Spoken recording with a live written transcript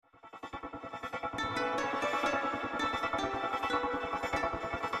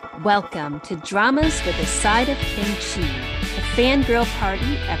Welcome to Dramas with a Side of Kimchi, a fangirl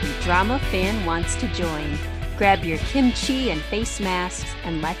party every drama fan wants to join. Grab your kimchi and face masks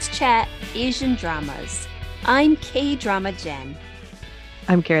and let's chat Asian dramas. I'm K-Drama Jen.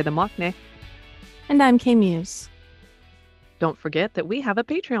 I'm Kara the Mockney. And I'm K-Muse. Don't forget that we have a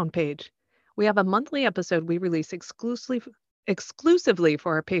Patreon page. We have a monthly episode we release exclusively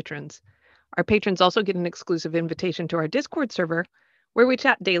for our patrons. Our patrons also get an exclusive invitation to our Discord server, where we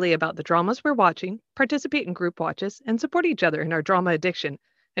chat daily about the dramas we're watching, participate in group watches, and support each other in our drama addiction.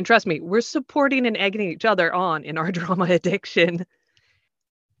 And trust me, we're supporting and egging each other on in our drama addiction.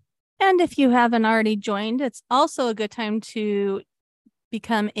 And if you haven't already joined, it's also a good time to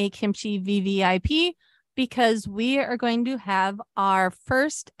become a Kimchi VVIP, because we are going to have our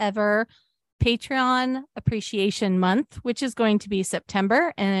first ever Patreon Appreciation Month, which is going to be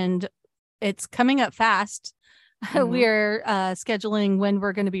September, and it's coming up fast. Mm-hmm. We're scheduling when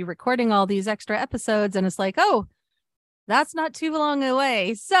we're going to be recording all these extra episodes, and it's like, oh, that's not too long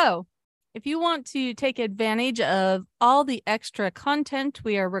away. So if you want to take advantage of all the extra content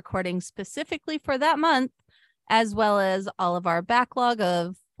we are recording specifically for that month, as well as all of our backlog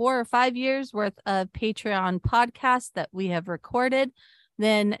of 4 or 5 years worth of Patreon podcasts that we have recorded,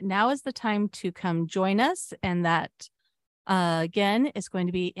 then now is the time to come join us. And that again, is going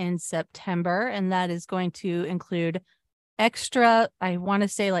to be in September, and that is going to include extra, I want to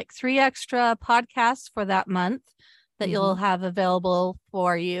say like 3 extra podcasts for that month that you'll have available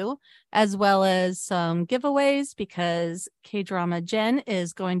for you, as well as some giveaways, because K-Drama Jen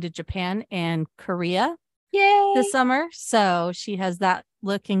is going to Japan and Korea this summer. So she has that,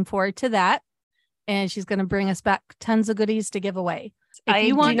 looking forward to that. And she's going to bring us back tons of goodies to give away. If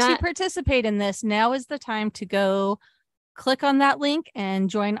you want to participate in this, now is the time to go click on that link and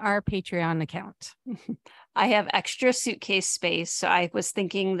join our Patreon account. I have extra suitcase space, so I was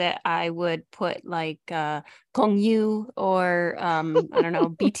thinking that I would put like Gongyu or I don't know,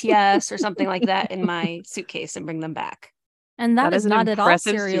 BTS or something like that in my suitcase and bring them back. And that is not at all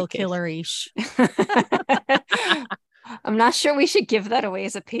serial killer-ish. I'm not sure we should give that away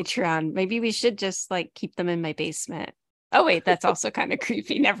as a Patreon. Maybe we should just like keep them in my basement. Oh wait, that's also kind of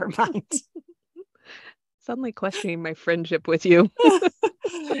creepy. Never mind. Suddenly questioning my friendship with you.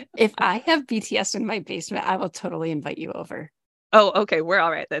 If I have BTS in my basement, I will totally invite you over. Oh, okay. We're all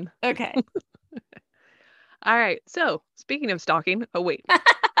right then. Okay. All right. So speaking of stalking,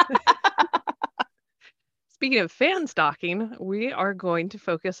 speaking of fan stalking, we are going to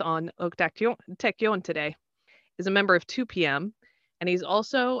focus on Taecyeon today. He's a member of 2PM, and he's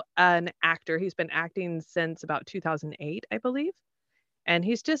also an actor. He's been acting since about 2008, I believe. And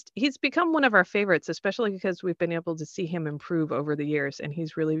he's become one of our favorites, especially because we've been able to see him improve over the years, and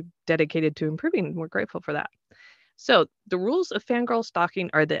he's really dedicated to improving, and we're grateful for that. So the rules of fangirl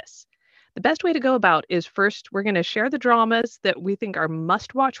stalking are this. The best way to go about is, first, we're going to share the dramas that we think are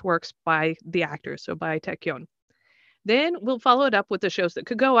must-watch works by the actors, so by Taecyeon. Then we'll follow it up with the shows that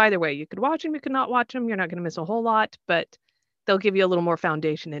could go either way. You could watch them, you could not watch them. You're not going to miss a whole lot, but they'll give you a little more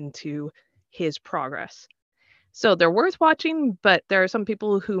foundation into his progress. So they're worth watching, but there are some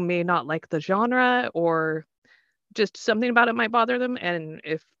people who may not like the genre, or just something about it might bother them. And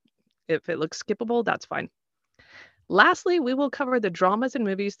if it looks skippable, that's fine. Lastly, we will cover the dramas and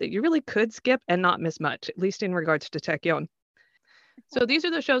movies that you really could skip and not miss much, at least in regards to Taecyeon. So these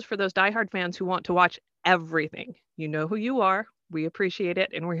are the shows for those diehard fans who want to watch everything. You know who you are. We appreciate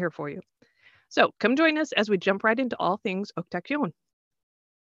it, and we're here for you. So come join us as we jump right into all things Taecyeon.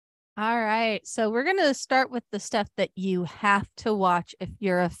 All right. So we're going to start with the stuff that you have to watch if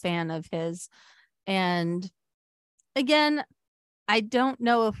you're a fan of his. And again, I don't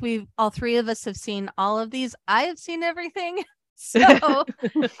know if all 3 of us have seen all of these. I have seen everything. So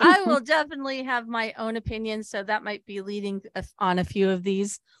I will definitely have my own opinion. So that might be leading on a few of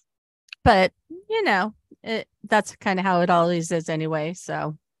these. But, that's kind of how it always is anyway.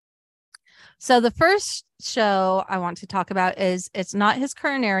 So the first show I want to talk about it's not his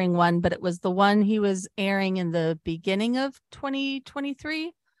current airing one, but it was the one he was airing in the beginning of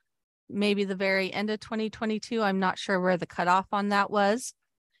 2023, maybe the very end of 2022. I'm not sure where the cutoff on that was.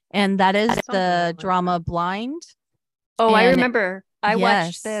 And that is the drama Blind. Oh, and I remember. I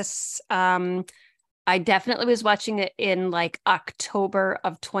watched this. I definitely was watching it in like October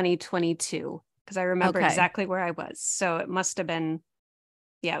of 2022, because I remember exactly where I was. So it must have been,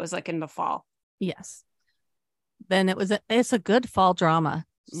 it was like in the fall. Yes. Then it's a good fall drama.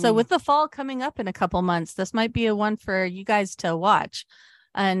 So with the fall coming up in a couple months, this might be a one for you guys to watch.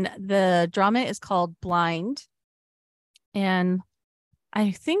 And the drama is called Blind. And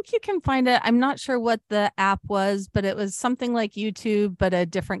I think you can find it. I'm not sure what the app was, but it was something like YouTube, but a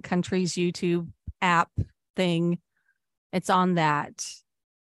different country's YouTube app thing. It's on that.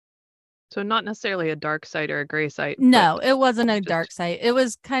 So not necessarily a dark site or a gray site. No, it wasn't a just... dark site. It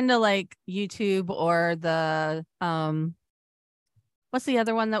was kind of like YouTube or the what's the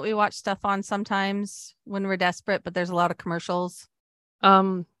other one that we watch stuff on sometimes when we're desperate, but there's a lot of commercials.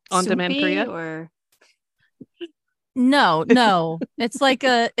 On demand Korea or no. It's like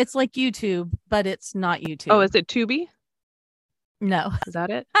YouTube, but it's not YouTube. Oh, is it Tubi? No. Is that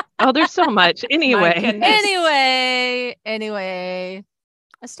it? Oh, there's so much. Anyway. Anyway.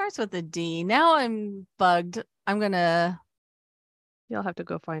 It starts with a D. Now I'm bugged. You'll have to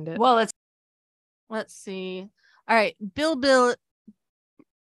go find it. Well, let's see. All right. Billy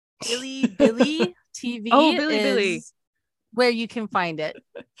TV Billy. Where you can find it.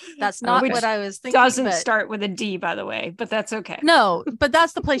 That's not what I was thinking. Doesn't start with a D, by the way, but that's okay. No, but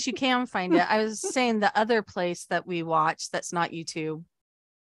that's the place you can find it. I was saying the other place that we watch that's not YouTube.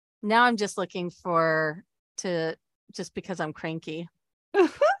 Now I'm just looking just because I'm cranky.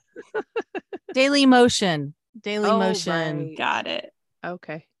 Daily Motion. Right. Got it.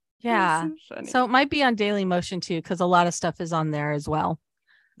 Okay. Yeah. So it might be on Daily Motion too, because a lot of stuff is on there as well.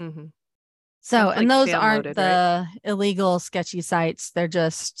 Mm-hmm. So, and those aren't the illegal sketchy sites. They're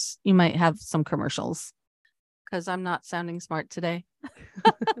just, you might have some commercials because I'm not sounding smart today.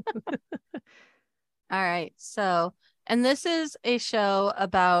 All right. So, and this is a show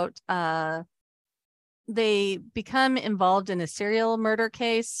about, they become involved in a serial murder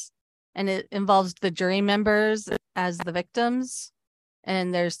case, and it involves the jury members as the victims.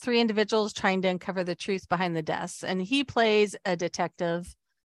 And there's 3 individuals trying to uncover the truth behind the deaths. And he plays a detective,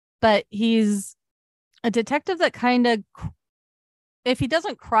 but he's a detective that kind of, if he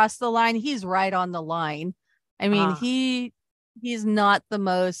doesn't cross the line, he's right on the line. I mean, he's not the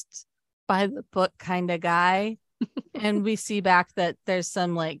most by the book kind of guy. And we see back that there's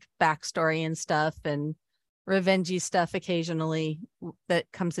some like backstory and stuff and revengey stuff occasionally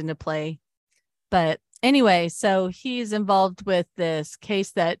that comes into play. But anyway, so he's involved with this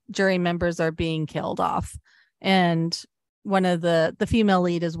case that jury members are being killed off. And one of the female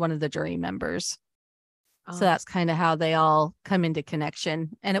lead is one of the jury members. So that's kind of how they all come into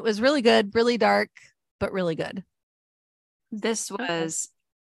connection. And it was really good, really dark, but really good. This was,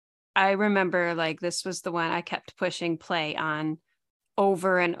 I remember like this was the one I kept pushing play on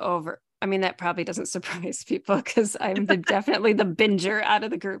over and over. I mean, that probably doesn't surprise people because I'm definitely the binger out of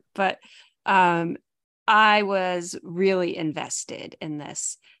the group, but I was really invested in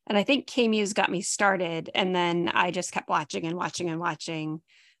this. And I think K-Muse got me started, and then I just kept watching and watching and watching.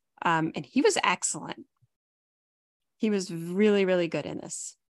 And he was excellent. He was really, really good in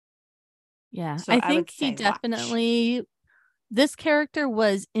this. Yeah, so I think he definitely, this character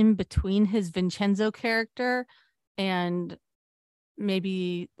was in between his Vincenzo character and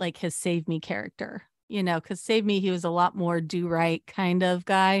maybe like his Save Me character, because Save Me, he was a lot more do right kind of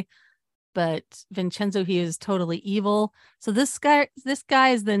guy. But Vincenzo, he is totally evil. So this guy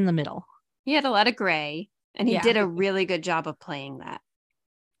is in the middle. He had a lot of gray, and he did a really good job of playing that.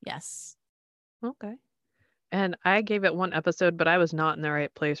 Yes. Okay. And I gave it 1 episode, but I was not in the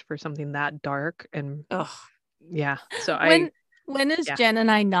right place for something that dark. And yeah. So when is Jen and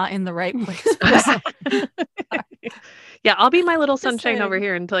I not in the right place? Yeah, I'll be my little sunshine over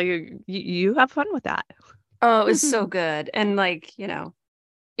here until you have fun with that. Oh, it was so good. And like,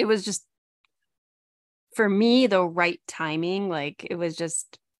 it was just, for me, the right timing. Like it was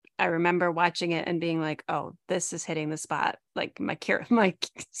just, I remember watching it and being like, oh, this is hitting the spot, like my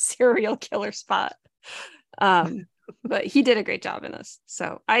serial killer spot. But he did a great job in this.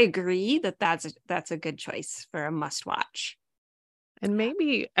 So I agree that's a good choice for a must watch. And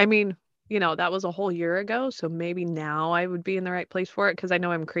maybe, I mean, that was a whole year ago. So maybe now I would be in the right place for it, because I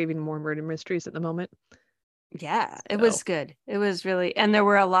know I'm craving more murder mysteries at the moment. Yeah, it was good. It was really, and there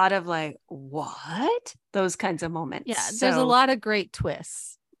were a lot of like, what? Those kinds of moments. Yeah, there's a lot of great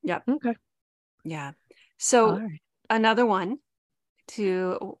twists. Yep. Okay. Yeah. So another one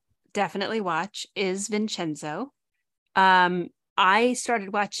to definitely watch is Vincenzo. I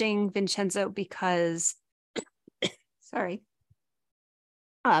started watching Vincenzo because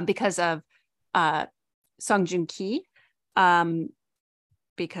because of Song Joong-ki,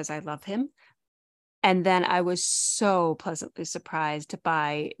 because I love him. And then I was so pleasantly surprised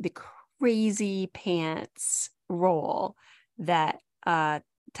by the crazy pants role that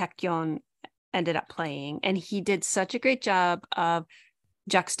Taecyeon ended up playing. And he did such a great job of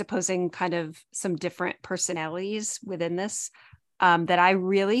juxtaposing kind of some different personalities within this, that I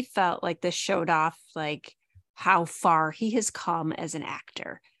really felt like this showed off like how far he has come as an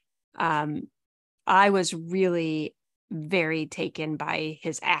actor. I was really very taken by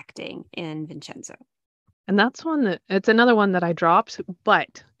his acting in Vincenzo. And it's another one that I dropped,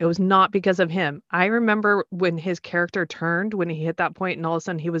 but it was not because of him. I remember when his character turned, when he hit that point, and all of a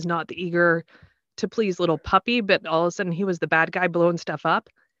sudden he was not the eager to please little puppy, but all of a sudden he was the bad guy blowing stuff up.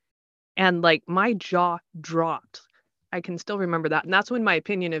 And like my jaw dropped. I can still remember that. And that's when my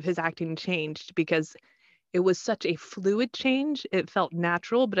opinion of his acting changed, because it was such a fluid change. It felt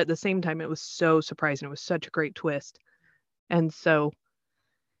natural, but at the same time, it was so surprising. It was such a great twist. And so,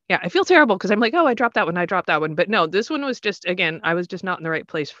 yeah, I feel terrible because I'm like, oh, I dropped that one. I dropped that one. But no, this one was just, again, I was just not in the right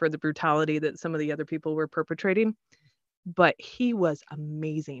place for the brutality that some of the other people were perpetrating. But he was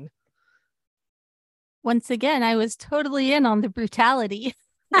amazing. Once again, I was totally in on the brutality.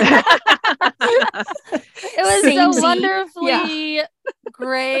 It was Samey. so wonderfully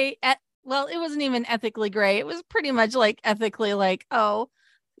gray. Well, it wasn't even ethically gray. It was pretty much like ethically like, oh,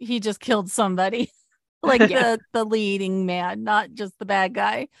 he just killed somebody. Like the leading man, not just the bad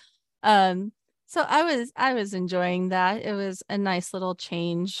guy. So I was enjoying that. It was a nice little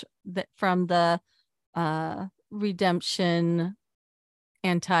change that from the redemption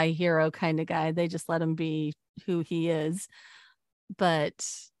anti-hero kind of guy. They just let him be who he is. But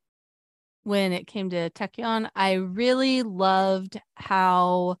when it came to Taecyeon, I really loved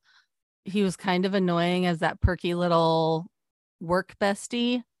how he was kind of annoying as that perky little work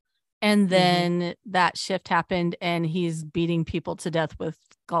bestie. And then that shift happened and he's beating people to death with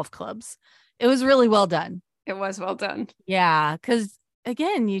golf clubs. It was really well done. It was well done. Yeah, because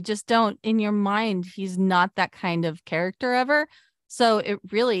again, you just don't, in your mind, he's not that kind of character ever. So it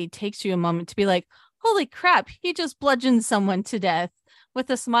really takes you a moment to be like, holy crap, he just bludgeoned someone to death with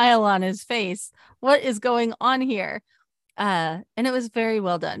a smile on his face. What is going on here? And it was very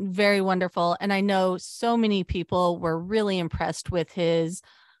well done, very wonderful. And I know so many people were really impressed with his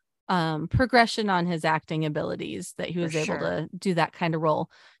progression on his acting abilities, that he was able to do that kind of role,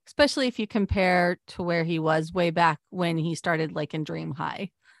 especially if you compare to where he was way back when he started like in Dream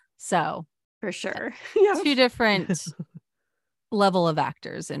High. So for sure. Two different level of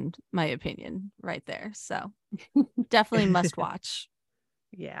actors, in my opinion, right there. So definitely must watch.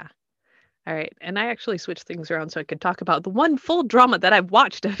 Yeah. All right. And I actually switched things around so I could talk about the one full drama that I've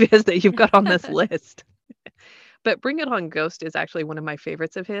watched of his that you've got on this list. But Bring It On Ghost is actually one of my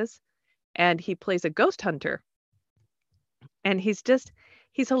favorites of his. And he plays a ghost hunter. And he's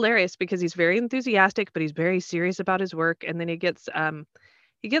hilarious because he's very enthusiastic, but he's very serious about his work. And then he gets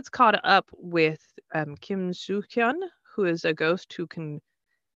caught up with Kim Soo-hyun, who is a ghost who can,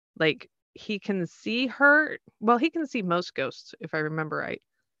 like, he can see her. Well, he can see most ghosts, if I remember right.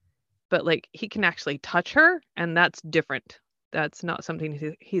 But like he can actually touch her, and that's different. That's not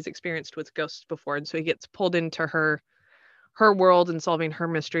something he's experienced with ghosts before. And so he gets pulled into her world and solving her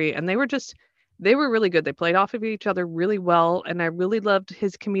mystery. And they were really good. They played off of each other really well. And I really loved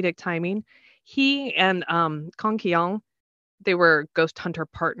his comedic timing. He and Kong Ki-young, they were ghost hunter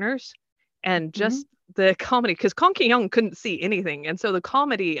partners. And just the comedy, because Kong Ki-young couldn't see anything. And so the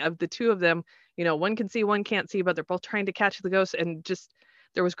comedy of the two of them, one can see, one can't see, but they're both trying to catch the ghost. And just,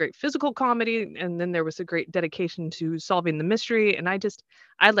 there was great physical comedy, and then there was a great dedication to solving the mystery. And I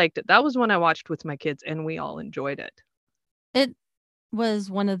liked it. That was one I watched with my kids, and we all enjoyed it. It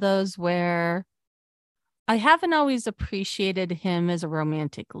was one of those where I haven't always appreciated him as a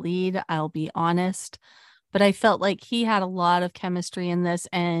romantic lead, I'll be honest, but I felt like he had a lot of chemistry in this,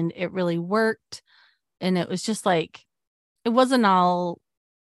 and it really worked. And it was just like, it wasn't all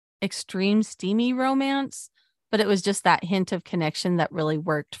extreme steamy romance, but it was just that hint of connection that really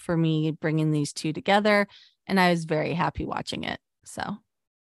worked for me, bringing these two together. And I was very happy watching it. So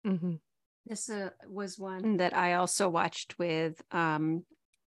this was one that I also watched with at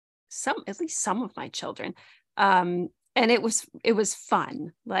least some of my children. And it was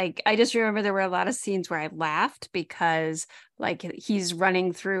fun. Like, I just remember there were a lot of scenes where I laughed because like he's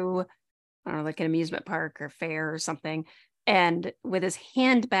running through, I don't know, like an amusement park or fair or something, and with his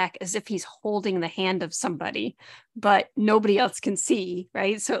hand back as if he's holding the hand of somebody, but nobody else can see,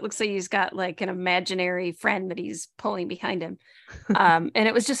 right? So it looks like he's got like an imaginary friend that he's pulling behind him. And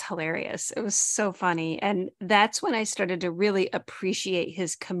it was just hilarious. It was so funny. And that's when I started to really appreciate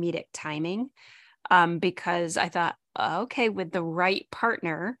his comedic timing, because I thought, okay, with the right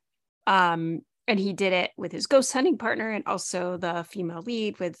partner, and he did it with his ghost hunting partner and also the female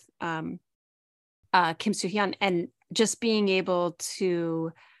lead with Kim Soo-hyun, and just being able to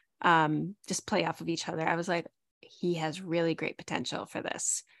just play off of each other. I was like, he has really great potential for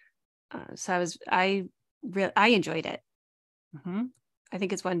this. So I enjoyed it. I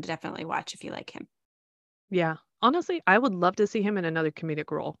think it's one to definitely watch if you like him. Yeah. Honestly, I would love to see him in another comedic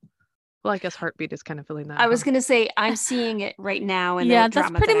role. Well, I guess Heartbeat is kind of filling that. I was going to say, I'm seeing it right now in Yeah, the that's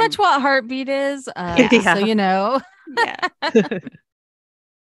drama pretty much what Heartbeat is. Just so you know. Yeah.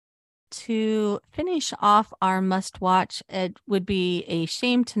 To finish off our must watch, it would be a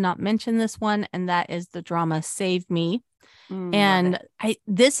shame to not mention this one, and that is the drama Save Me. And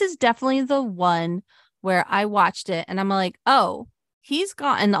this is definitely the one where I watched it and I'm like, oh, he's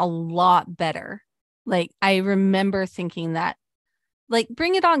gotten a lot better. Like, I remember thinking that, like,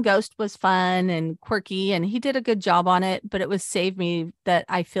 Bring It On Ghost was fun and quirky and he did a good job on it, but it was Save Me that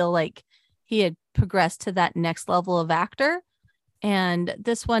I feel like he had progressed to that next level of actor. And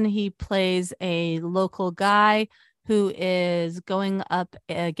this one, he plays a local guy who is going up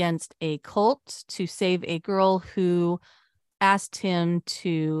against a cult to save a girl who asked him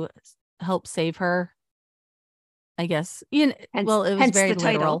to help save her. I guess, well, it was very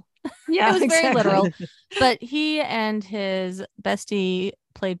literal. Yeah, it was very literal. But he and his bestie,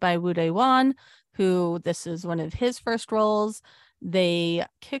 played by Woo Dae-won, who this is one of his first roles, they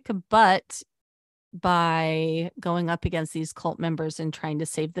kick butt by going up against these cult members and trying to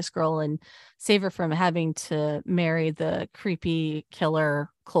save this girl and save her from having to marry the creepy killer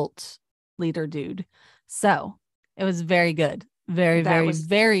cult leader dude. So it was very good. Very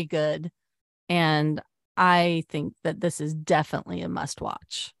good. And I think that this is definitely a must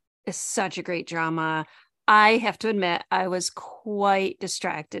watch. It's such a great drama. I have to admit, I was quite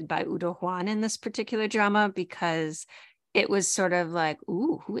distracted by Udo Hwan in this particular drama because it was sort of like,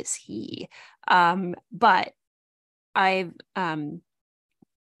 ooh, who is he? But I've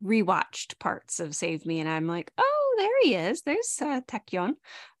rewatched parts of Save Me and I'm like, oh, there he is. There's Taecyeon.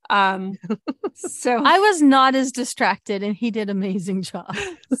 So I was not as distracted and he did an amazing job.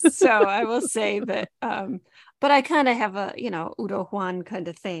 So I will say that, but I kind of have a, Udo Hwan kind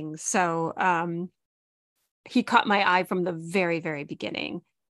of thing. So he caught my eye from the very, very beginning.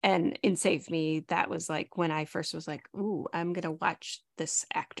 And in Save Me, that was like when I first was like, ooh, I'm going to watch this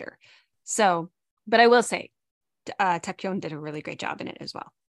actor. So, but I will say, Taecyeon did a really great job in it as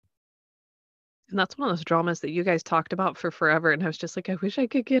well. And that's one of those dramas that you guys talked about for forever. And I was just like, I wish I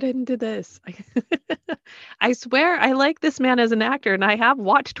could get into this. I swear I like this man as an actor and I have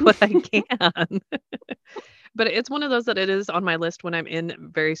watched what I can. But it's one of those that it is on my list when I'm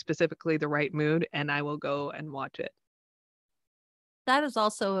in very specifically the right mood and I will go and watch it. That is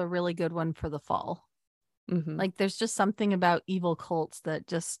also a really good one for the fall. Mm-hmm. Like, there's just something about evil cults that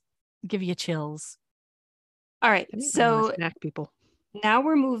just give you chills. All right. So snack people. Now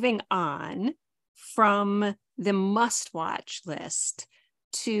we're moving on from the must watch list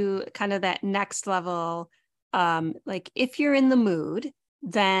to kind of that next level. Like, if you're in the mood,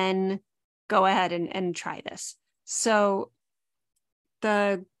 then go ahead and try this. So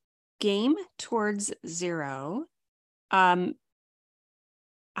the Game Towards Zero,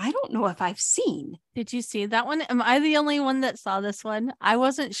 I don't know if I've seen. Did you see that one? Am I the only one that saw this one? I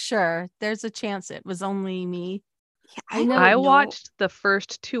wasn't sure. There's a chance it was only me. Yeah, I watched the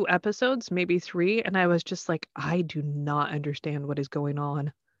first 2 episodes, maybe 3, and I was just like, I do not understand what is going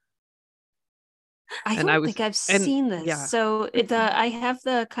on. I don't think I've seen this. Yeah. So I have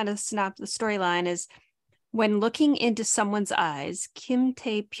the kind of the storyline is, when looking into someone's eyes, Kim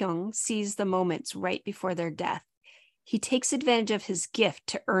Tae-pyong sees the moments right before their death. He takes advantage of his gift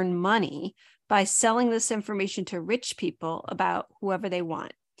to earn money by selling this information to rich people about whoever they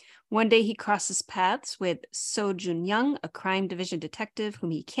want. One day he crosses paths with So Jun-young, a crime division detective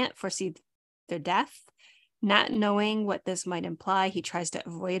whom he can't foresee their death. Not knowing what this might imply, he tries to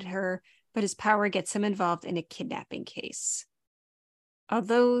avoid her, but his power gets him involved in a kidnapping case.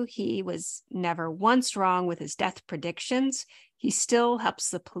 Although he was never once wrong with his death predictions, he still helps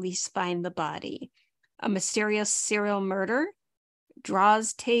the police find the body. A mysterious serial murder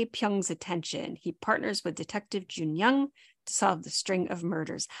draws Tae-pyong's attention. He partners with Detective Jun-young to solve the string of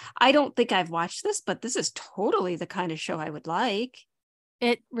murders. I don't think I've watched this, but this is totally the kind of show I would like.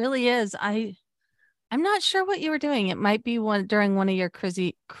 It really is. I'm not sure what you were doing. It might be during one of your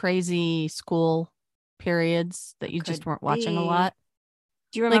crazy school periods that you just weren't watching a lot.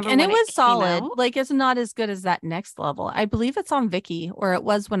 Do you remember? And it was solid. Like, it's not as good as that next level. I believe it's on Viki, or it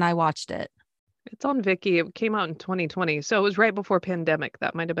was when I watched it. It's on Viki. It came out in 2020, so it was right before pandemic.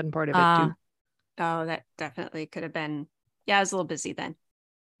 That might have been part of it too. Oh, that definitely could have been. Yeah, I was a little busy then.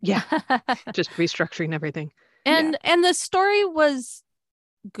 Yeah, just restructuring everything. And the story was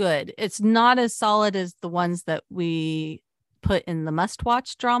good. It's not as solid as the ones that we put in the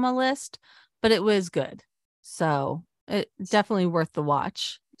must-watch drama list, but it was good. So it's definitely worth the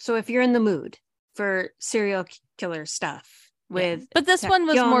watch. So if you're in the mood for serial killer stuff, with But this one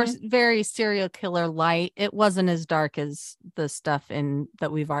was more Taecyeon. very serial killer light. It wasn't as dark as the stuff in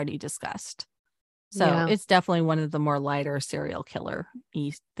that we've already discussed. So Yeah. it's definitely one of the more lighter serial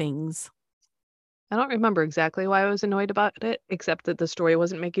killer-y things. I don't remember exactly why I was annoyed about it, except that the story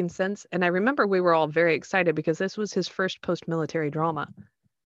wasn't making sense. And I remember we were all very excited because this was his first post-military drama.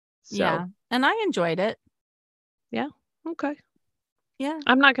 So, Yeah. And I enjoyed it. yeah, okay. Yeah.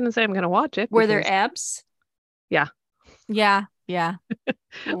 I'm not going to say I'm going to watch it. Were there because- abs? Yeah. Yeah. Yeah.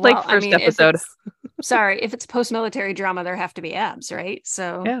 Like Well, first episode. If it's post-military drama, there have to be abs, right?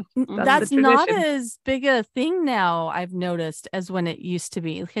 So Yeah. That's the not tradition. as big a thing now, I've noticed, as when it used to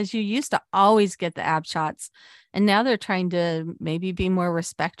be, because you used to always get the ab shots, and now they're trying to maybe be more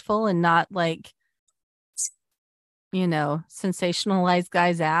respectful and not like, sensationalize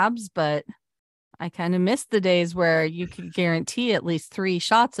guys' abs. But I kind of miss the days where you could guarantee at least 3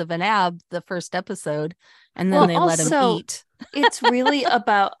 shots of an ab the first episode, and then Well, they let them also, eat. it's really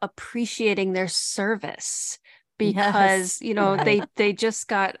about appreciating their service because right. they just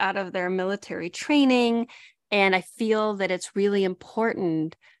got out of their military training, and I feel that it's really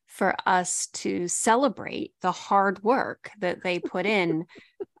important for us to celebrate the hard work that they put in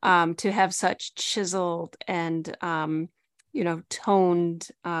to have such chiseled and toned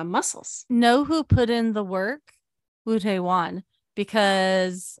muscles. Know who put in the work? Woo Tae-won,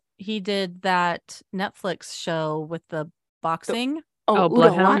 because he did that Netflix show with the boxing. Oh,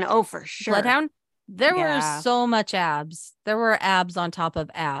 Bloodhound? Udo-wan, oh, for sure. Bloodhound. There were Yeah. so much abs. There were abs on top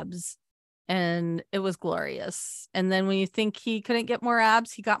of abs, and it was glorious. And then when you think he couldn't get more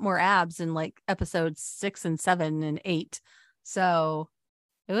abs, he got more abs in like episodes 6 and 7 and 8. So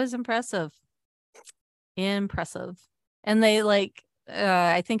it was impressive. And they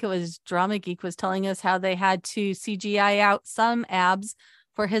I think it was Drama Geek was telling us how they had to CGI out some abs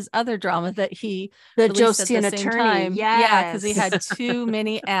for his other drama that he The released at the Joseon same attorney. time. Yes. Yeah, because he had too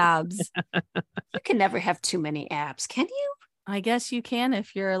many abs. You can never have too many abs, can you? I guess you can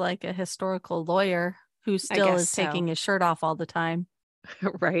if you're like a historical lawyer who still guess is so. taking his shirt off all the time.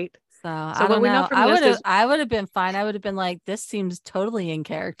 Right. So I what don't we know know. from I this would have is I would have been fine. I would have been like, this seems totally in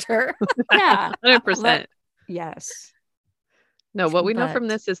character. Yeah. 100%. Yes. No, what we know But from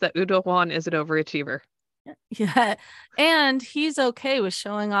this is that Udo Hwan is an overachiever. yeah. And he's okay with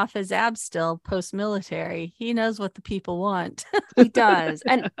showing off his abs still post-military. He knows what the people want. He does.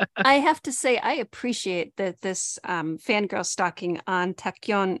 And I have to say, I appreciate that this fangirl stalking on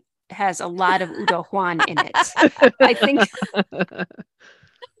Taecyeon has a lot of Udo Hwan in it. I think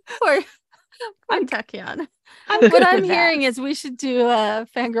Poor I'm- Taecyeon. I'm good What I'm with that. hearing is we should do a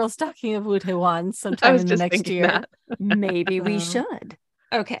fangirl stalking of Woo Tae-won I sometime was in the just next thinking year. that. Maybe we So- should.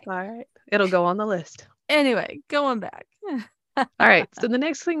 Okay. All right. It'll go on the list. Anyway, going back. All right. So the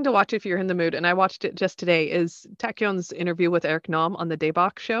next thing to watch if you're in the mood, and I watched it just today, is Taecyeon's interview with Eric Nam on the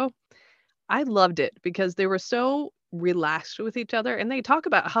Daebak show. I loved it because they were so relaxed with each other, and they talk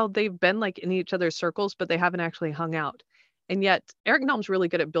about how they've been like in each other's circles, but they haven't actually hung out. And yet Eric Nam's really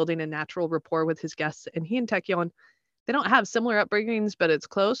good at building a natural rapport with his guests, and he and Taecyeon, they don't have similar upbringings, but it's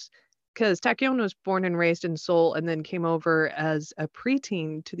close because Taecyeon was born and raised in Seoul and then came over as a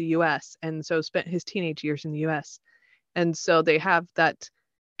preteen to the US, and so spent his teenage years in the US. And so they have that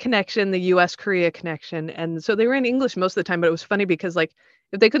connection, the US Korea connection. And so they were in English most of the time, but it was funny because like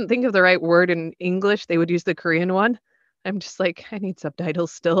if they couldn't think of the right word in English, they would use the Korean one. I'm just like, I need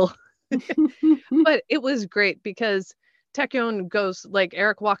subtitles still. But it was great because Taecyeon goes, like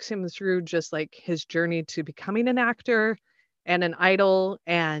Eric walks him through just like his journey to becoming an actor and an idol,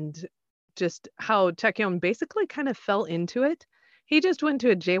 and just how Taecyeon basically kind of fell into it. He just went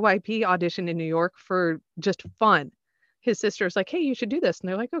to a JYP audition in New York for just fun. His sister's like, hey, you should do this. And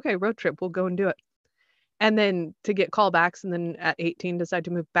they're like, okay, road trip, we'll go and do it. And then to get callbacks, and then at 18 decide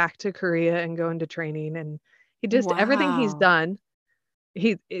to move back to Korea and go into training. And he just, everything he's Wow. done,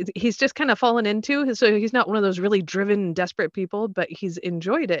 he's just kind of fallen into. So he's not one of those really driven, desperate people, but he's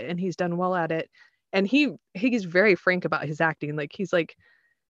enjoyed it and he's done well at it. And he's very frank about his acting. Like he's like,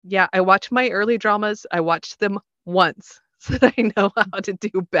 yeah, I watch my early dramas. I watched them once so that I know how to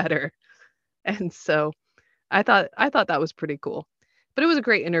do better. And so I thought that was pretty cool. But it was a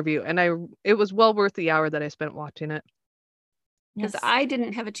great interview, and it was well worth the hour that I spent watching it. Because Yes. I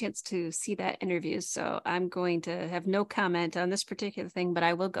didn't have a chance to see that interview, so I'm going to have no comment on this particular thing, but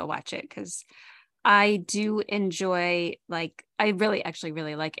I will go watch it because I do enjoy, like, I really actually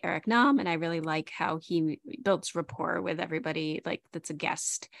really like Eric Nam, and I really like how he builds rapport with everybody, like that's a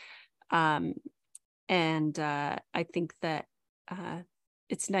guest. And I think that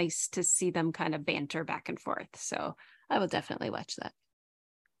it's nice to see them kind of banter back and forth. So I will definitely watch that.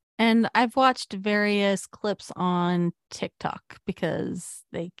 And I've watched various clips on TikTok because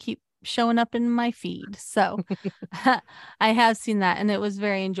they keep showing up in my feed. So I have seen that and it was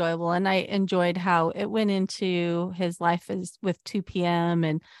very enjoyable. And I enjoyed how it went into his life as with 2PM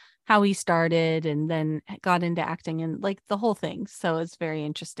and how he started and then got into acting and like the whole thing. So it's very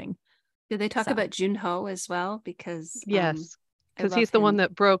interesting. Did they talk So. about Junho as well? Because Yes, I because love he's the one him.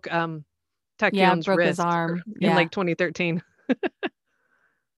 that broke Yeah, Taecyeon's broke his wrist arm. in Yeah. like 2013.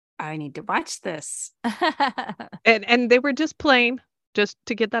 I need to watch this. And they were just playing, just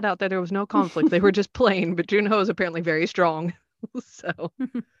to get that out there. There was no conflict. They were just playing, but Junho is apparently very strong. So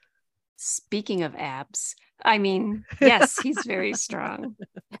Speaking of abs, I mean, yes, he's very strong.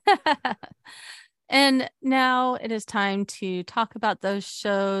 And now it is time to talk about those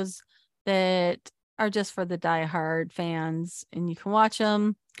shows that are just for the diehard fans and you can watch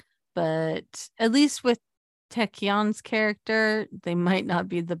them. But at least with Taecyeon's character, they might not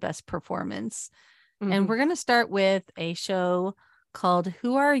be the best performance. And we're going to start with a show called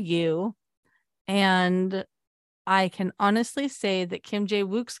Who Are You? And I can honestly say that Kim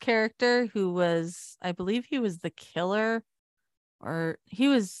Jae-wook's character, who was, I believe he was the killer, or he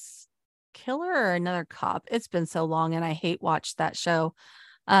was killer or another cop. It's been so long and I hate watch that show.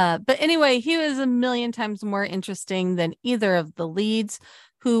 But anyway, he was a million times more interesting than either of the leads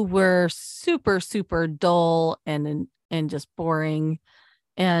who were super, super dull and just boring.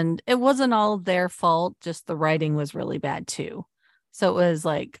 And it wasn't all their fault, just the writing was really bad too. So it was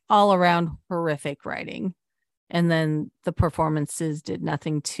like all around horrific writing. And then the performances did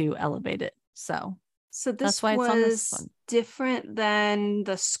nothing to elevate it. So this that's why it's on this was one. different than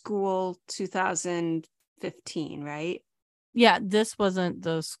the school 2015, right? Yeah, this wasn't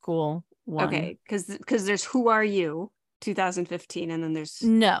the school one. Okay, because there's Who Are You 2015, and then there's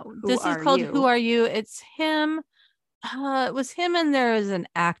no. Who This is Are called You? Who Are You? It's him. It was him, and there was an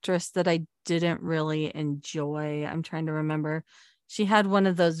actress that I didn't really enjoy. I'm trying to remember. She had one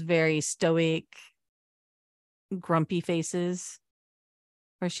of those very stoic, grumpy faces,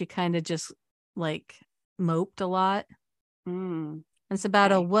 where she kind of just like moped a lot. It's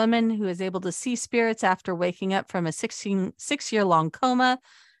about a woman who is able to see spirits after waking up from a 6-year-long coma,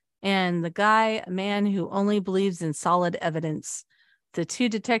 and the guy, a man who only believes in solid evidence. The two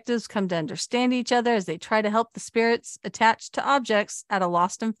detectives come to understand each other as they try to help the spirits attached to objects at a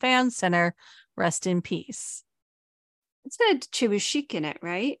lost and found center rest in peace. It said Chibushik in it,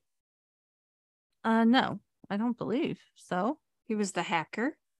 right? No, I don't believe so. He was the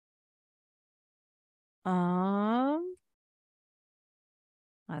hacker.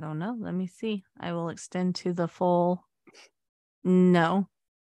 I don't know. Let me see. I will extend to the full. No.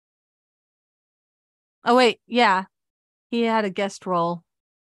 Oh, wait. Yeah. He had a guest role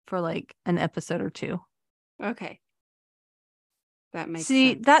for like an episode or two. Okay. That makes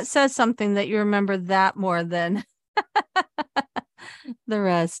sense. That says something that you remember that more than the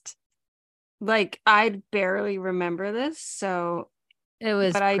rest. Like, I barely remember this, so it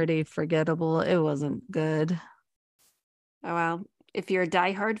was pretty forgettable. It wasn't good. Oh, well, if you're a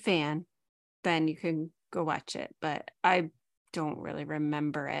diehard fan, then you can go watch it, but I don't really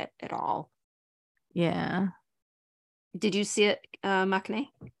remember it at all. Yeah. Did you see it, Makane?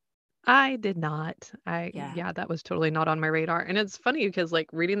 I did not. Yeah, that was totally not on my radar. And it's funny because like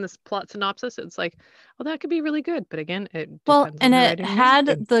reading this plot synopsis, it's like, well, that could be really good. But again, it depends and on it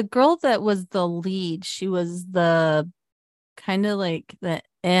had the girl that was the lead. She was the kind of like the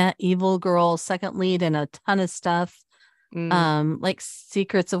evil girl, second lead in a ton of stuff. Like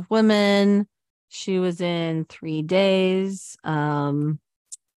Secrets of Women. She was in 3 Days. I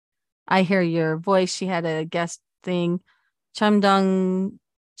Hear Your Voice. She had a guest thing. Changdong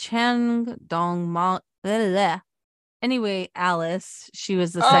Ma. Anyway, Alice. She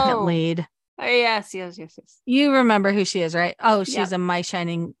was the second lead. Oh, yes. You remember who she is, right? Oh, she's a My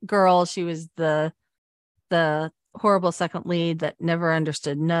Shining Girl. She was the horrible second lead that never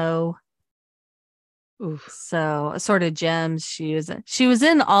understood no. Oof. So sort of gems. She was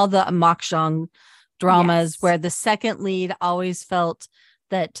in all the Makjong dramas where the second lead always felt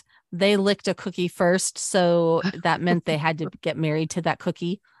that they licked a cookie first, so that meant they had to get married to that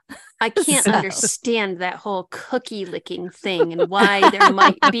cookie. I can't understand that whole cookie licking thing and why there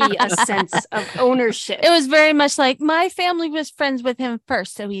might be a sense of ownership. It was very much like, my family was friends with him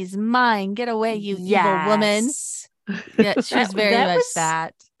first, so he's mine. Get away, you evil woman. Yeah, she was very much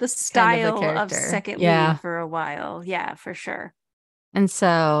that. The style kind of second lead for a while. Yeah, for sure. And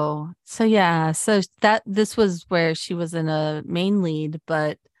so that this was where she was in a main lead,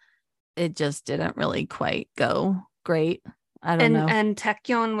 but it just didn't really quite go great. I don't know. And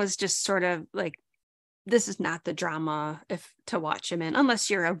Taecyeon was just sort of like this is not the drama to watch him in, unless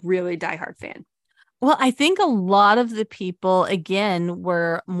you're a really diehard fan. Well, I think a lot of the people, again,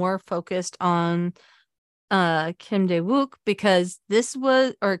 were more focused on Kim Jae-wook because this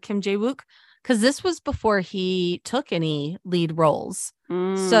was, or Kim Jae-wook, because this was before he took any lead roles.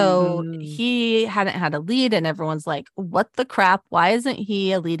 So he hadn't had a lead, and everyone's like, what the crap? Why isn't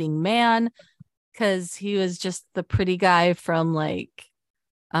he a leading man? Because he was just the pretty guy from like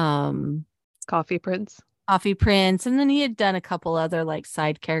Coffee Prince. And then he had done a couple other like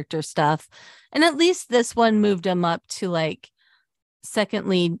side character stuff, and at least this one moved him up to like second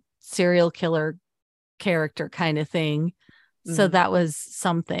lead serial killer character kind of thing. So that was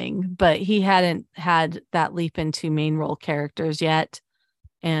something, but he hadn't had that leap into main role characters yet.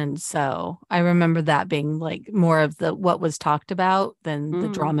 And so I remember that being like more of the what was talked about than the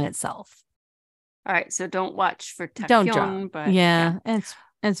drama itself. All right, so don't watch for Don't Taecyeon, but yeah,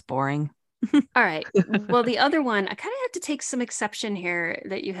 it's boring. All right. Well, the other one, I kind of have to take some exception here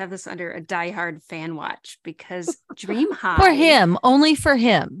that you have this under a diehard fan watch, because Dream High. For him, only for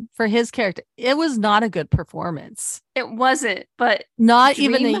him, for his character. It was not a good performance. It wasn't, but not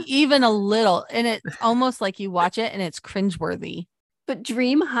even a little. And it's almost like you watch it and it's cringeworthy. But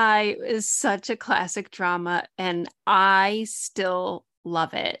Dream High is such a classic drama, and I still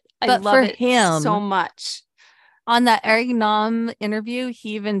love it. I love it so much. On that Eric Nam interview,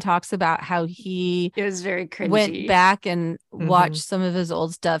 he even talks about how it was very cringy. Went back and watched some of his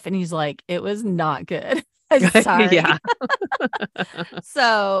old stuff, and he's like, it was not good. I'm sorry. Yeah.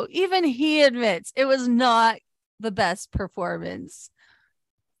 So even he admits it was not the best performance.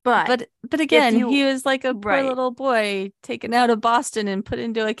 But again, he was like a poor little boy taken out of Boston and put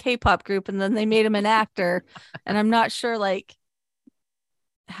into a K-pop group, and then they made him an actor. And I'm not sure like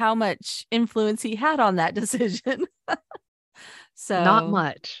how much influence he had on that decision. So not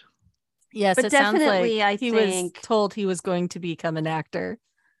much. Yes, but it definitely sounds like he was told he was going to become an actor.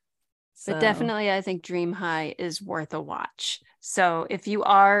 But definitely I think Dream High is worth a watch. So if you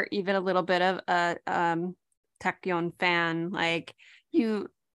are even a little bit of a Taecyeon fan, like you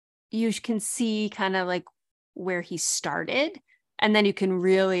can see kind of like where he started, and then you can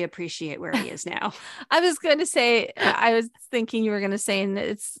really appreciate where he is now. I was thinking you were going to say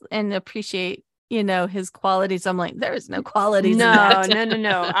and appreciate, his qualities. I'm like, there is no qualities. No.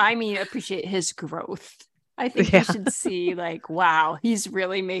 I mean, appreciate his growth. I think you should see like, wow, he's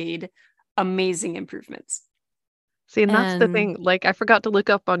really made amazing improvements. See, and that's the thing. Like, I forgot to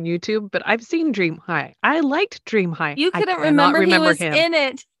look up on YouTube, but I've seen Dream High. I liked Dream High. You couldn't remember he was him. in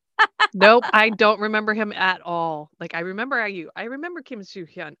it. Nope, I don't remember him at all. Like, I remember IU. I remember Kim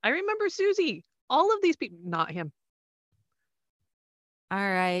Soo-hyun. I remember Suzy. All of these people, not him. All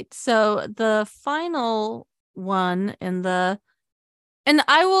right. So the final one and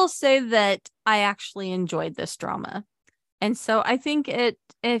I will say that I actually enjoyed this drama. And so I think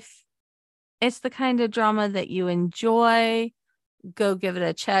if it's the kind of drama that you enjoy, go give it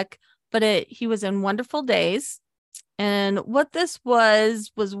a check. But he was in Wonderful Days. And what this was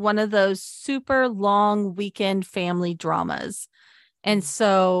one of those super long weekend family dramas. And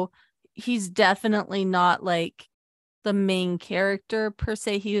so he's definitely not like the main character per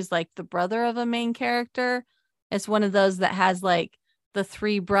se. He was like the brother of a main character. It's one of those that has like the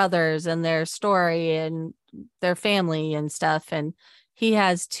three brothers and their story and their family and stuff. And he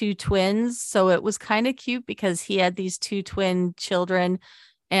has two twins. So it was kind of cute because he had these two twin children,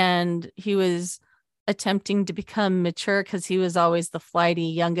 and he was attempting to become mature because he was always the flighty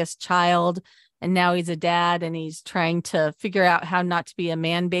youngest child, and now he's a dad and he's trying to figure out how not to be a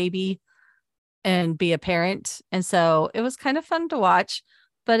man baby and be a parent. And so it was kind of fun to watch.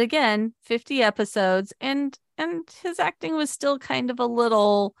 But again, 50 episodes, and his acting was still kind of a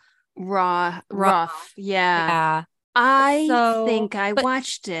little rough. Yeah. I think I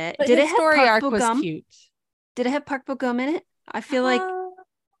watched it. Did it have story Park arc was cute? Did it have Park Bo-gum in it? I feel like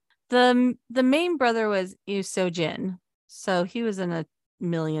the main brother was Yoo So-jin. So he was in a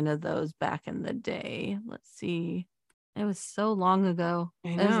million of those back in the day. Let's see. It was so long ago.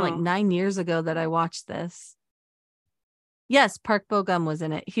 It was like 9 years ago that I watched this. Yes, Park Bo-gum was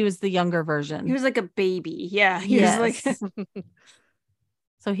in it. He was the younger version. He was like a baby. Yeah. He was like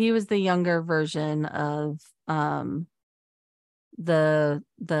So he was the younger version of the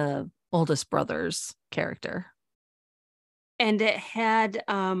oldest brother's character. And it had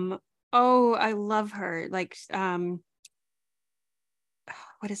I love her. Like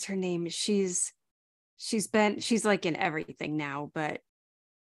what is her name? She's like in everything now, but are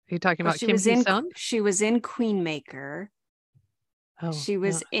you talking about Kim Hee-sun? She was in Queenmaker. Oh, she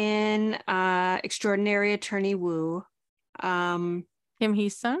was in Extraordinary Attorney Woo. Kim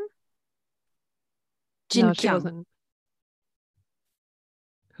Hee-sun? Jin No, she Kyung. wasn't.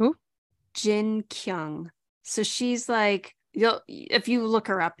 Who? Jin Kyung. So she's like, if you look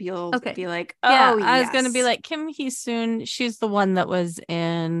her up, you'll Okay. be like, Yeah, oh, I was gonna be yes. like Kim Hee-soon. She's the one that was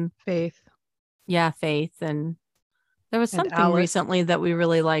in Faith Faith, and there was and something Alice. recently that we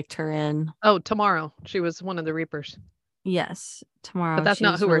really liked her in. Oh, Tomorrow. She was one of the Reapers. Yes, Tomorrow. But that's she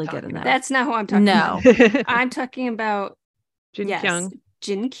not was who we're really good in talking that. about. That's not who I'm talking No. about. I'm talking about, Jin yes, Kyung.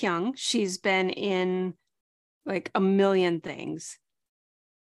 Jin Kyung. She's been in like a million things.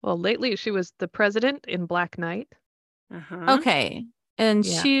 Well, lately she was the president in Black Knight. Uh-huh. Okay. And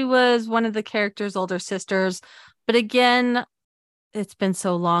Yeah. she was one of the character's older sisters. But again, it's been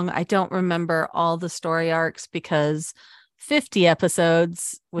so long. I don't remember all the story arcs because 50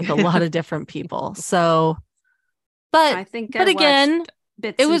 episodes with a lot of different people. So, I think I again, watched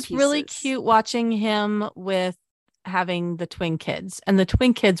bits it and was really pieces. cute watching him with having the twin kids, and the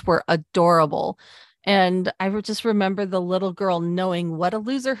twin kids were adorable. And I would just remember the little girl knowing what a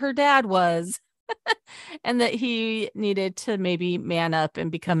loser her dad was and that he needed to maybe man up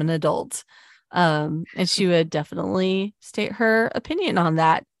and become an adult. And she would definitely state her opinion on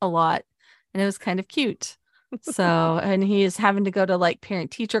that a lot. And it was kind of cute. So, and he is having to go to like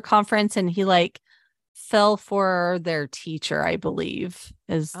parent teacher conference, and he like fell for their teacher, I believe,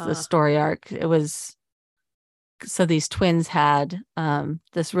 is the story arc. It was so these twins had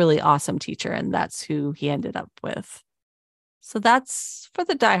this really awesome teacher, and that's who he ended up with. So that's for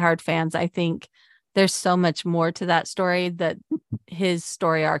the diehard fans. I think there's so much more to that story that his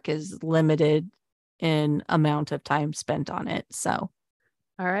story arc is limited in amount of time spent on it. So,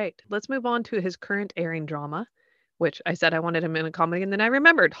 all right, let's move on to his current airing drama, which I said I wanted him in a comedy, and then I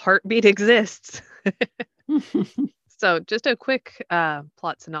remembered Heartbeat exists. So just a quick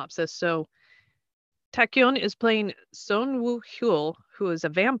plot synopsis. So Taecyeon is playing Son Woo-hyul, who is a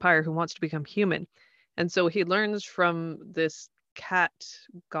vampire who wants to become human. And so he learns from this cat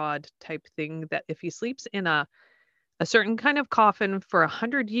god type thing that if he sleeps in a certain kind of coffin for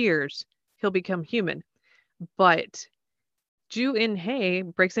 100 years, he'll become human. But Ju In-hae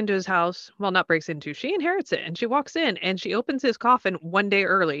breaks into his house. Well, not breaks into, she inherits it, and she walks in and she opens his coffin one day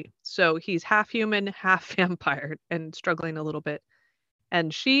early. So he's half human, half vampire, and struggling a little bit.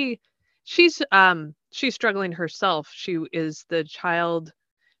 And she's struggling herself. She is the child,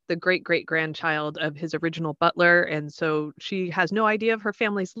 the great great grandchild of his original butler, and so she has no idea of her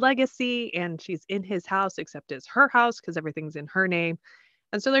family's legacy, and she's in his house except it's her house because everything's in her name.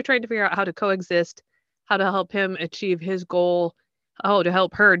 And so they're trying to figure out how to coexist, how to help him achieve his goal, how to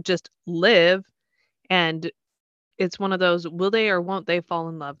help her just live. And it's one of those will they or won't they fall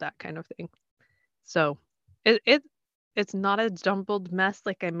in love, that kind of thing. So it's not a jumbled mess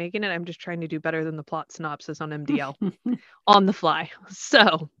like I'm making it. I'm just trying to do better than the plot synopsis on MDL on the fly.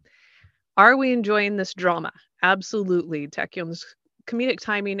 So, are we enjoying this drama? Absolutely. Taecyeon's comedic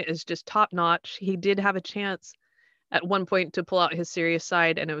timing is just top notch. He did have a chance at one point to pull out his serious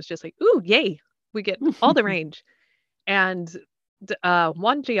side, and it was just like, ooh, yay, we get all the range. And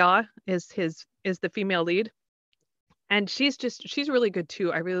Won Jia is the female lead, and she's really good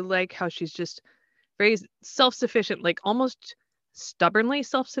too. I really like how she's just very self-sufficient, like almost stubbornly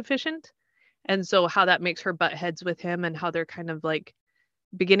self-sufficient. And so how that makes her butt heads with him, and how they're kind of like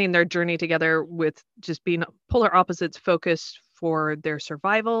beginning their journey together with just being polar opposites, focused for their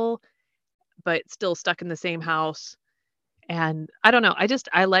survival, but still stuck in the same house. And I don't know, I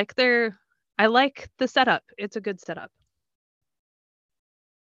like the setup. It's a good setup.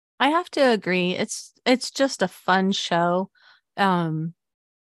 I have to agree. It's just a fun show.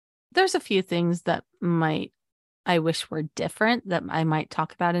 There's a few things that I wish were different that I might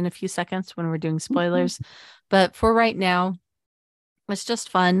talk about in a few seconds when we're doing spoilers. But for right now, it's just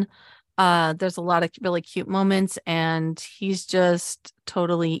fun. There's a lot of really cute moments, and he's just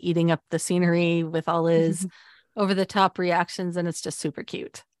totally eating up the scenery with all his over the top reactions, and it's just super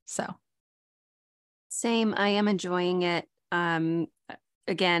cute. So same, I am enjoying it.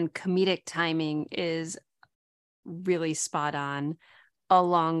 Again, comedic timing is really spot on,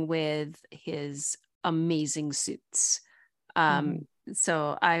 along with his amazing suits.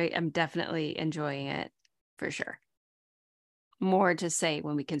 So I am definitely enjoying it for sure. More to say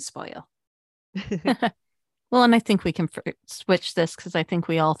when we can spoil. Well, and I think we can switch this because I think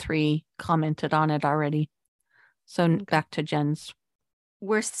we all three commented on it already. So okay. Back to Jen's.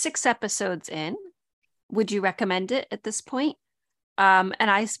 We're 6 episodes in. Would you recommend it at this point? And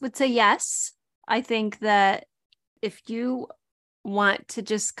I would say yes. I think that if you want to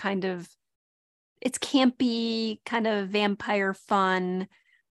just kind of, it's campy, kind of vampire fun,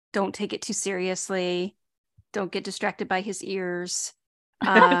 don't take it too seriously, don't get distracted by his ears.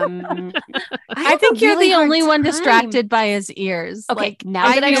 I I have think a you're really the hard only one time. distracted by his ears. Okay, Like, now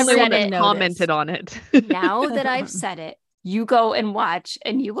I'm that the I've only one said that it, commented on it. now that I've said it, you go and watch,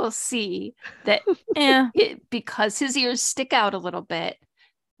 and you will see that Yeah. because his ears stick out a little bit,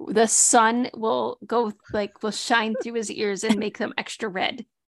 the sun will will shine through his ears and make them extra red.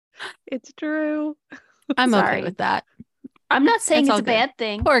 It's true. I'm okay Sorry. with that. I'm not saying it's all a good. bad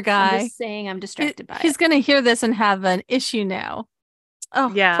thing. Poor I'm guy. just saying I'm distracted by He's it. going to hear this and have an issue now.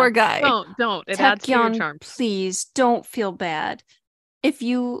 Oh, Yeah. poor guy. Don't. It adds to your Taecyeon, charm. please don't feel bad. If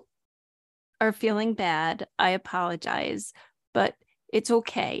you are feeling bad, I apologize, but it's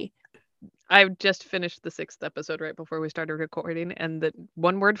okay. I just finished the 6th episode right before we started recording, and the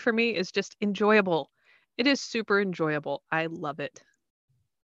one word for me is just enjoyable. It is super enjoyable. I love it.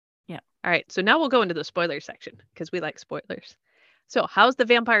 Yeah. All right, so now we'll go into the spoiler section because we like spoilers. So, how's the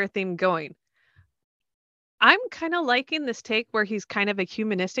vampire theme going? I'm kind of liking this take where he's kind of a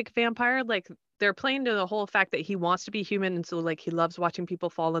humanistic vampire. Like, they're playing to the whole fact that he wants to be human, and so like he loves watching people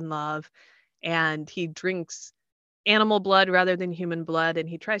fall in love, and he drinks animal blood rather than human blood, and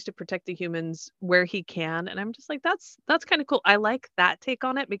he tries to protect the humans where he can. And I'm just like, that's kind of cool. I like that take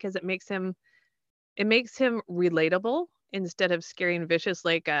on it because it makes him relatable instead of scary and vicious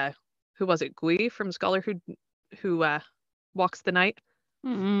like who was it, Gui from Scholar who walks the night.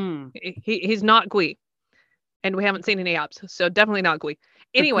 He's not Gui, and we haven't seen any apps, so definitely not Gui.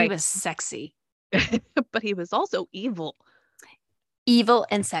 Anyway, He was sexy. but he was also evil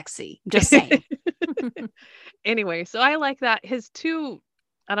And sexy. Just saying. Anyway, so I like that. His two,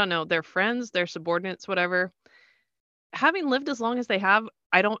 I don't know, they're friends, they're subordinates, whatever. Having lived as long as they have,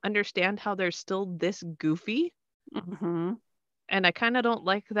 I don't understand how they're still this goofy. Mm-hmm. And I kind of don't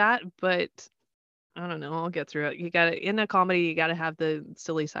like that, but I don't know. I'll get through it. You got to, in a comedy, you got to have the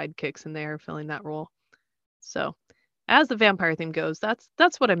silly sidekicks in there filling that role. So, as the vampire theme goes, that's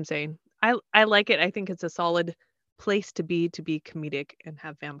what I'm saying. I like it. I think it's a solid place to be comedic and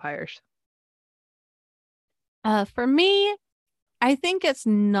have vampires. For me, I think it's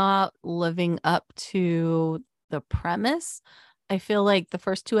not living up to the premise. I feel like the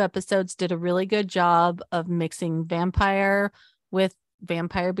first 2 episodes did a really good job of mixing vampire with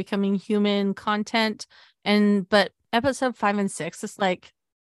vampire becoming human content. But episode 5 and 6 is like,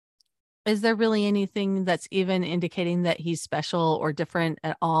 is there really anything that's even indicating that he's special or different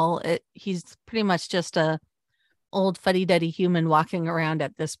at all? He's pretty much just a old fuddy-duddy human walking around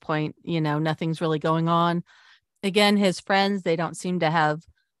at this point. Nothing's really going on. Again, his friends, they don't seem to have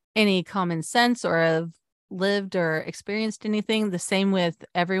any common sense or have lived or experienced anything. The same with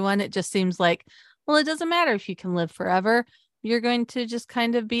everyone. It just seems like, well, it doesn't matter if you can live forever. You're going to just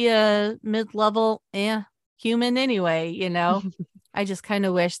kind of be a mid-level human anyway, I just kind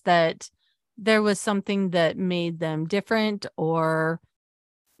of wish that there was something that made them different or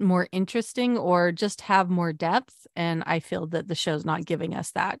more interesting or just have more depth. And I feel that the show's not giving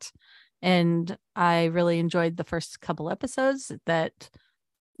us that. And I really enjoyed the first couple episodes that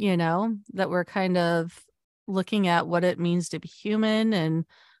we're kind of looking at what it means to be human. And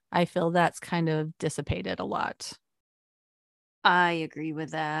I feel that's kind of dissipated a lot. I agree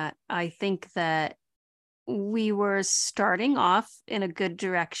with that. I think that we were starting off in a good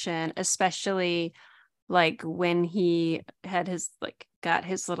direction, especially like when he had his got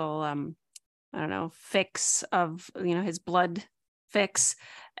his little I don't know, fix of his blood fix,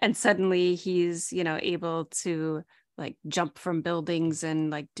 and suddenly he's able to like jump from buildings and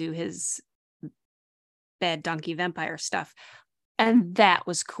like do his bad donkey vampire stuff, and that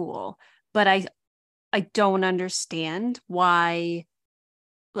was cool. But I don't understand why,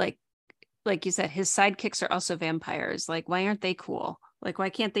 like you said, his sidekicks are also vampires. Like, why aren't they cool? Like, why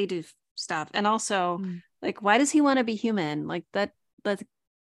can't they do stuff? And also, like, why does he want to be human? Like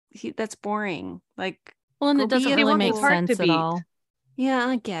that's boring. Like, well, and it doesn't really make sense at all. Yeah,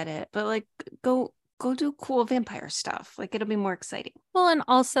 I get it, but like, go do cool vampire stuff. Like, it'll be more exciting. Well, and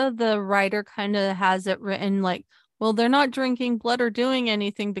also the writer kind of has it written like, well, they're not drinking blood or doing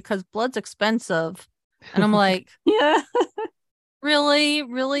anything because blood's expensive. And I'm like, yeah. Really?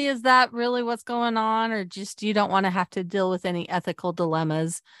 Is that really what's going on? Or just you don't want to have to deal with any ethical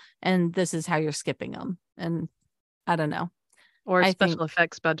dilemmas and this is how you're skipping them? And I don't know. Or special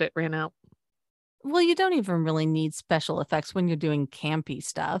effects budget ran out. Well, you don't even really need special effects when you're doing campy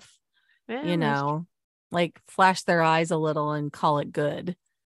stuff. Yeah, like flash their eyes a little and call it good.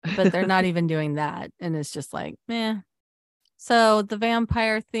 But they're not even doing that. And it's just like, meh. So the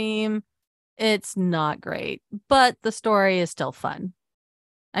vampire theme, it's not great, but the story is still fun.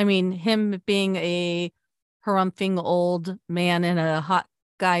 I mean, him being a harumphing old man in a hot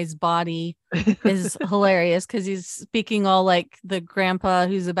guy's body is hilarious because he's speaking all like the grandpa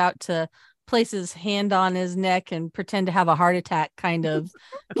who's about to place his hand on his neck and pretend to have a heart attack kind of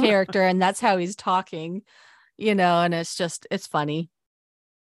character. And that's how he's talking, and it's funny.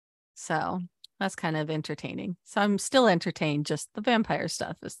 So that's kind of entertaining. So I'm still entertained. Just the vampire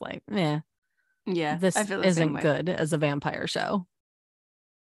stuff is like, yeah, this isn't good as a vampire show.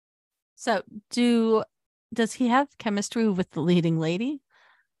 So does he have chemistry with the leading lady?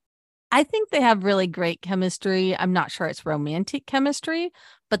 I think they have really great chemistry. I'm not sure it's romantic chemistry,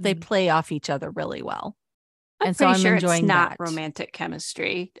 but they play off each other really well. I'm pretty sure it's not romantic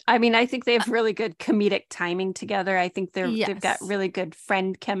chemistry. I mean, I think they have really good comedic timing together. I think they've got really good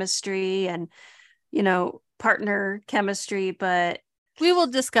friend chemistry and, partner chemistry, but we will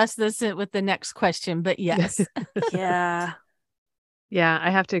discuss this with the next question, but yes. Yeah. Yeah, I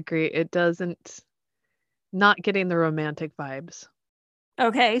have to agree. It doesn't, not getting the romantic vibes.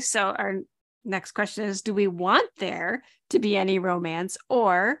 Okay, so our next question is, do we want there to be any romance,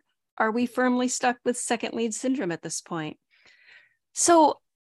 or are we firmly stuck with second lead syndrome at this point? So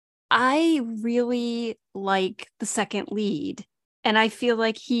I really like the second lead, and I feel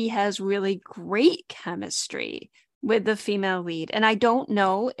like he has really great chemistry with the female lead. And I don't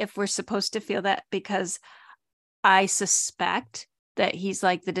know if we're supposed to feel that because I suspect that he's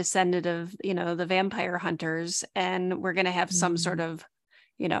like the descendant of, the vampire hunters, and we're going to have some sort of,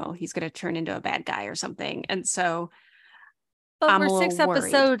 he's going to turn into a bad guy or something. And so but we're 6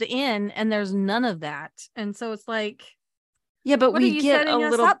 episodes in and there's none of that. And so it's like, yeah, but what we are you get setting a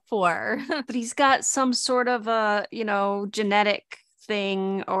us little up for. But he's got some sort of a, genetic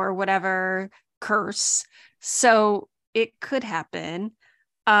thing or whatever curse. So it could happen.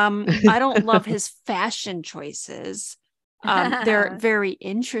 I don't love his fashion choices. They're very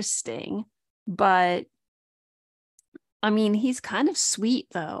interesting, but I mean, he's kind of sweet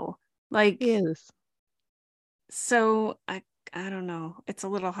though. Like, he is. So I don't know. It's a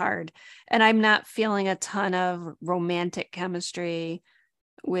little hard. And I'm not feeling a ton of romantic chemistry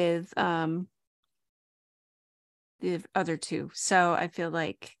with the other two. So I feel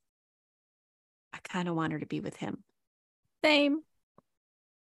like I kind of want her to be with him. Same.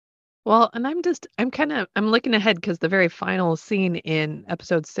 Well, and I'm looking ahead because the very final scene in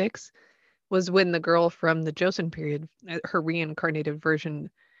episode 6 was when the girl from the Joseon period, her reincarnated version,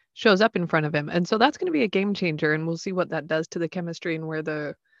 shows up in front of him. And so that's going to be a game changer, and we'll see what that does to the chemistry and where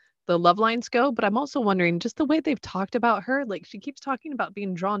the love lines go. But I'm also wondering, just the way they've talked about her, like she keeps talking about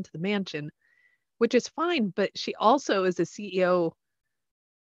being drawn to the mansion, which is fine, but she also is a CEO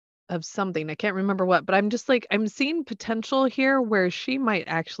of something. I can't remember what, but I'm just like, I'm seeing potential here where she might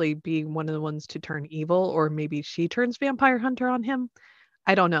actually be one of the ones to turn evil, or maybe she turns vampire hunter on him.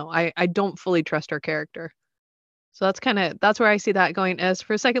 I don't know. I don't fully trust her character. So that's where I see that going. As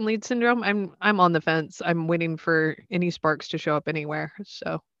for second lead syndrome, I'm on the fence. I'm waiting for any sparks to show up anywhere.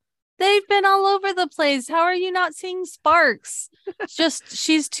 So they've been all over the place. How are you not seeing sparks? Just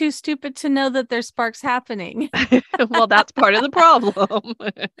she's too stupid to know that there's sparks happening. Well, that's part of the problem.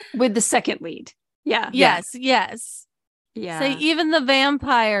 With the second lead. Yeah. Yes. Yeah. So even the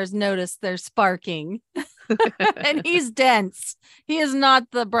vampires notice they're sparking. And he's dense. He is not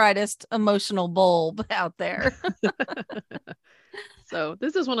the brightest emotional bulb out there. So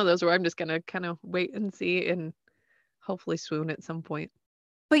this is one of those where I'm just going to kind of wait and see and hopefully swoon at some point.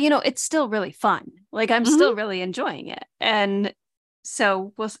 But, it's still really fun. Like, I'm still really enjoying it. And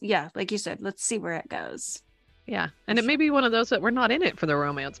so, like you said, let's see where it goes. Yeah. And it may be one of those that we're not in it for the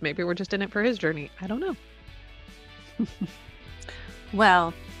romance. Maybe we're just in it for his journey. I don't know.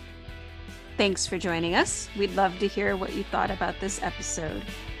 Well, thanks for joining us. We'd love to hear what you thought about this episode.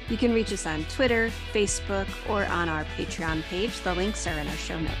 You can reach us on Twitter, Facebook, or on our Patreon page. The links are in our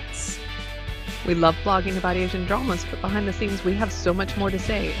show notes. We love blogging about Asian dramas, but behind the scenes, we have so much more to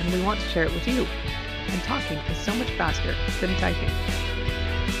say, and we want to share it with you. And talking is so much faster than typing.